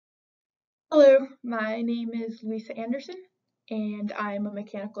Hello, my name is Louisa and I'm a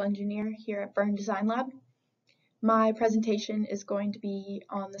mechanical engineer here at Burn Design Lab. My presentation is going to be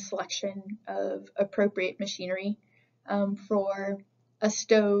on the selection of appropriate machinery for a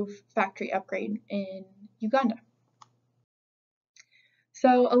stove factory upgrade in Uganda.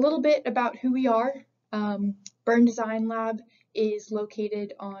 So a little bit about who we are. Burn Design Lab is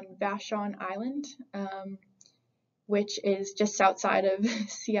located on Vashon Island, which is just outside of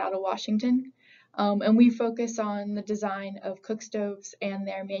Seattle, Washington. And we focus on the design of cook stoves and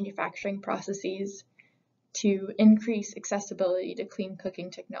their manufacturing processes to increase accessibility to clean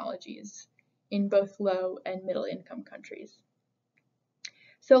cooking technologies in both low and middle income countries.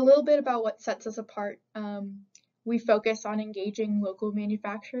 So a little bit about what sets us apart. We focus on engaging local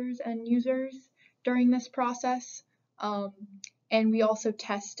manufacturers and users during this process. And we also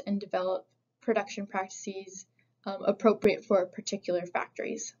test and develop production practices appropriate for particular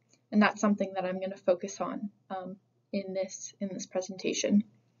factories. And that's something that I'm going to focus on in this presentation.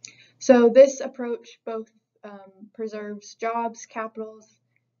 So this approach both preserves jobs, capital,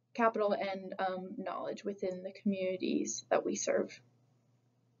 and knowledge within the communities that we serve.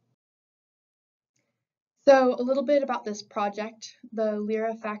 So a little bit about this project. The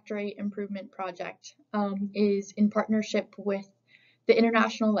Lira Factory Improvement Project is in partnership with the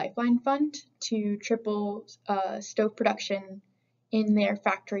International Lifeline Fund to triple stove production in their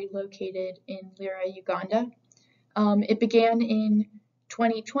factory located in Lira, Uganda. It began in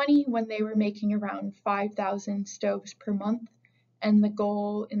 2020 when they were making around 5,000 stoves per month, and the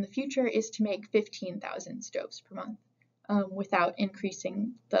goal in the future is to make 15,000 stoves per month without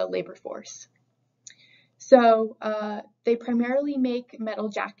increasing the labor force. So they primarily make metal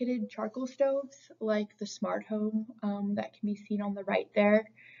jacketed charcoal stoves like the Smart Home that can be seen on the right there.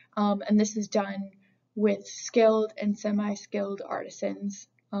 And this is done with skilled and semi-skilled artisans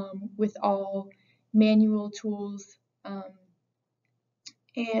with all manual tools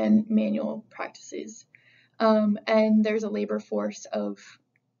and manual practices. And there's a labor force of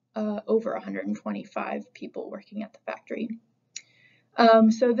over 125 people working at the factory.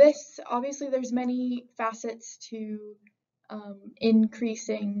 So this, obviously there's many facets to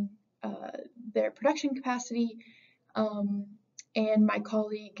increasing their production capacity, and my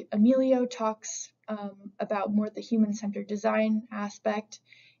colleague Emilio talks about more the human-centered design aspect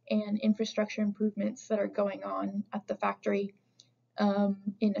and infrastructure improvements that are going on at the factory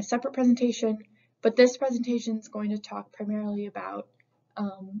in a separate presentation, but this presentation is going to talk primarily about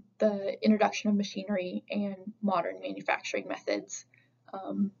the introduction of machinery and modern manufacturing methods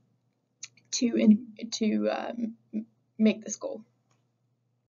to make this goal.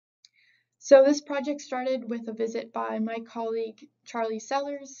 So this project started with a visit by my colleague Charlie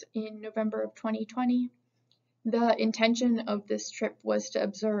Sellers in November of 2020. The intention of this trip was to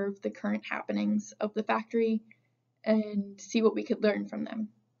observe the current happenings of the factory and see what we could learn from them.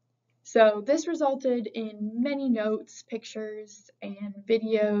 So this resulted in many notes, pictures, and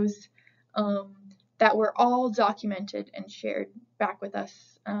videos that were all documented and shared back with us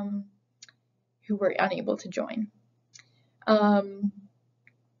who were unable to join.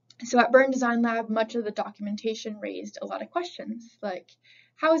 So at Burn Design Lab, much of the documentation raised a lot of questions like,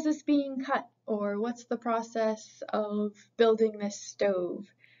 how is this being cut? Or what's the process of building this stove?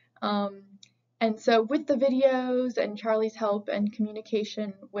 And so with the videos and Charlie's help and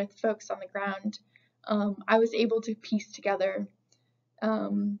communication with folks on the ground, I was able to piece together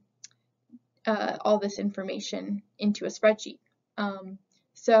all this information into a spreadsheet.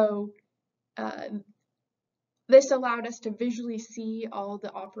 This allowed us to visually see all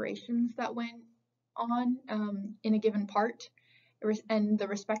the operations that went on in a given part and the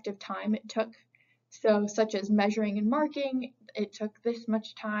respective time it took. So such as measuring and marking, it took this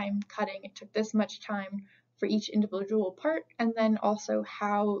much time, cutting, it took this much time for each individual part, and then also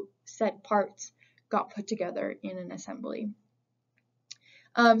how said parts got put together in an assembly.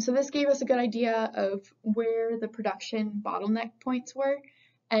 So this gave us a good idea of where the production bottleneck points were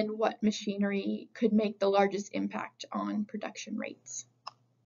and what machinery could make the largest impact on production rates.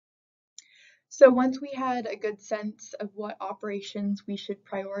 So once we had a good sense of what operations we should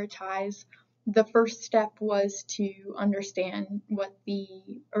prioritize, the first step was to understand what the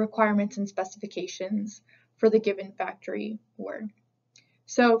requirements and specifications for the given factory were.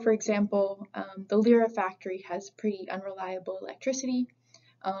 So for example, the Lira factory has pretty unreliable electricity,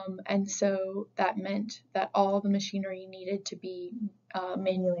 and so that meant that all the machinery needed to be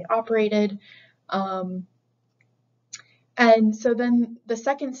manually operated. And so then the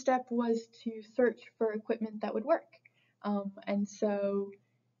second step was to search for equipment that would work. And so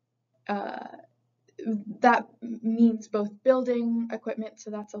that means both building equipment,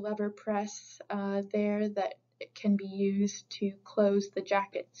 so that's a lever press there that can be used to close the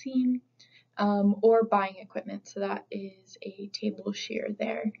jacket seam, or buying equipment, so that is a table shear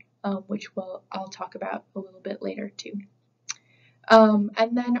there, which I'll talk about a little bit later too.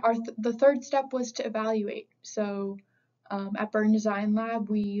 And then the third step was to evaluate. So at Burn Design Lab,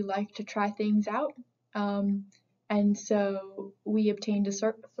 we like to try things out. And so we obtained a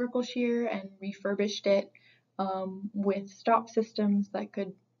circle shear and refurbished it with stop systems that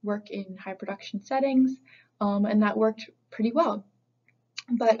could work in high production settings, and that worked pretty well.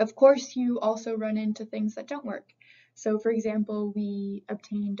 But of course, you also run into things that don't work. So for example, we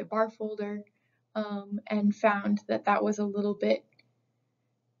obtained a bar folder and found that that was a little bit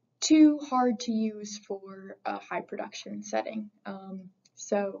too hard to use for a high production setting.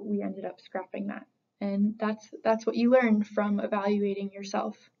 So we ended up scrapping that. And that's what you learn from evaluating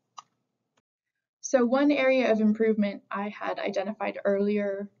yourself. So one area of improvement I had identified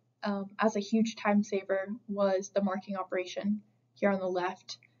earlier as a huge time saver was the marking operation here on the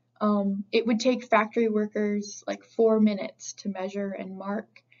left. It would take factory workers like 4 minutes to measure and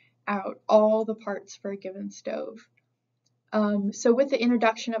mark out all the parts for a given stove. So with the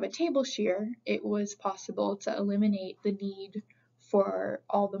introduction of a table shear, it was possible to eliminate the need for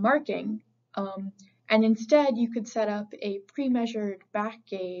all the marking. And instead, you could set up a pre-measured back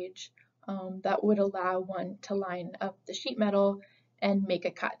gauge that would allow one to line up the sheet metal and make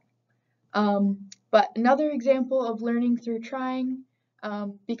a cut. But another example of learning through trying,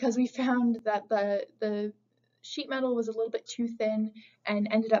 because we found that the sheet metal was a little bit too thin and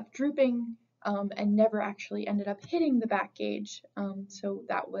ended up drooping and never actually ended up hitting the back gauge. So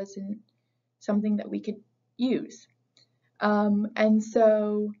that wasn't something that we could use. And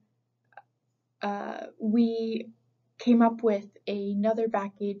so we came up with another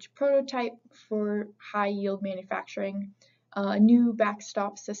back gauge prototype for high yield manufacturing, a new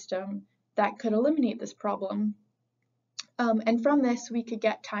backstop system that could eliminate this problem. And from this, we could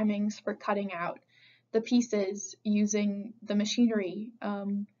get timings for cutting out the pieces using the machinery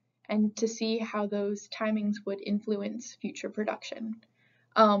and to see how those timings would influence future production.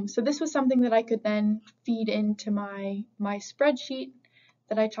 So this was something that I could then feed into my spreadsheet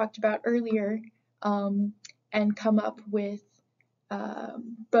that I talked about earlier and come up with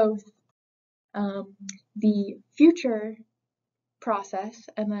both the future process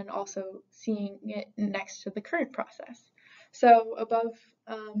and then also seeing it next to the current process. So above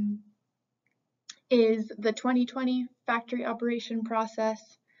is the 2020 factory operation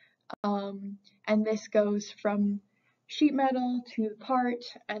process, and this goes from sheet metal to the part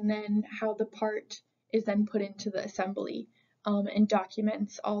and then how the part is then put into the assembly and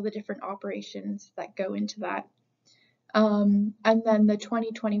documents all the different operations that go into that. And then the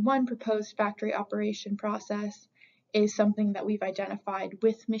 2021 proposed factory operation process is something that we've identified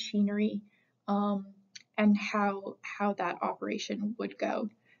with machinery and how that operation would go.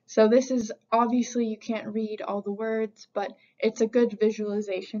 So this is obviously, you can't read all the words, but it's a good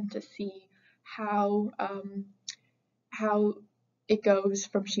visualization to see how it goes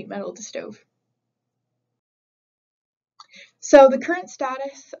from sheet metal to stove. So the current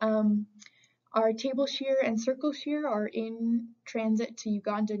status, our table shear and circle shear are in transit to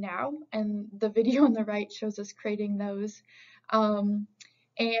Uganda now, and the video on the right shows us creating those.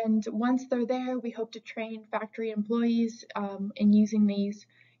 And once they're there, we hope to train factory employees in using these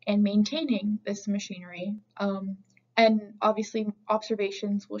and maintaining this machinery. And obviously,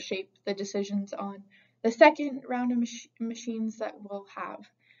 observations will shape the decisions on the second round of machines that we'll have.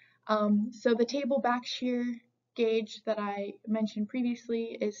 So the table back shear gauge that I mentioned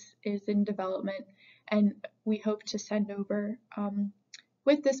previously is in development, and we hope to send over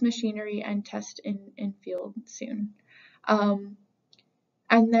with this machinery and test in field soon.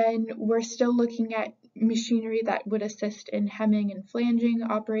 And then we're still looking at machinery that would assist in hemming and flanging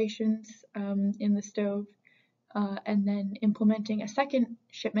operations in the stove, and then implementing a second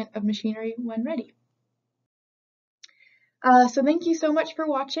shipment of machinery when ready. So thank you so much for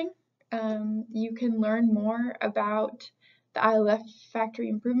watching. You can learn more about the ILF Factory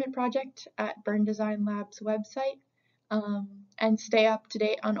Improvement Project at Burn Design Lab's website, and stay up to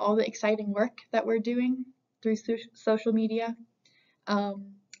date on all the exciting work that we're doing through social media.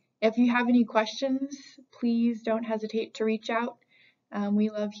 If you have any questions, please don't hesitate to reach out. We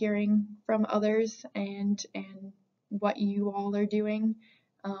love hearing from others and what you all are doing,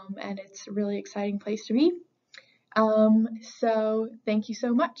 and it's a really exciting place to be. So thank you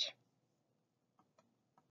so much.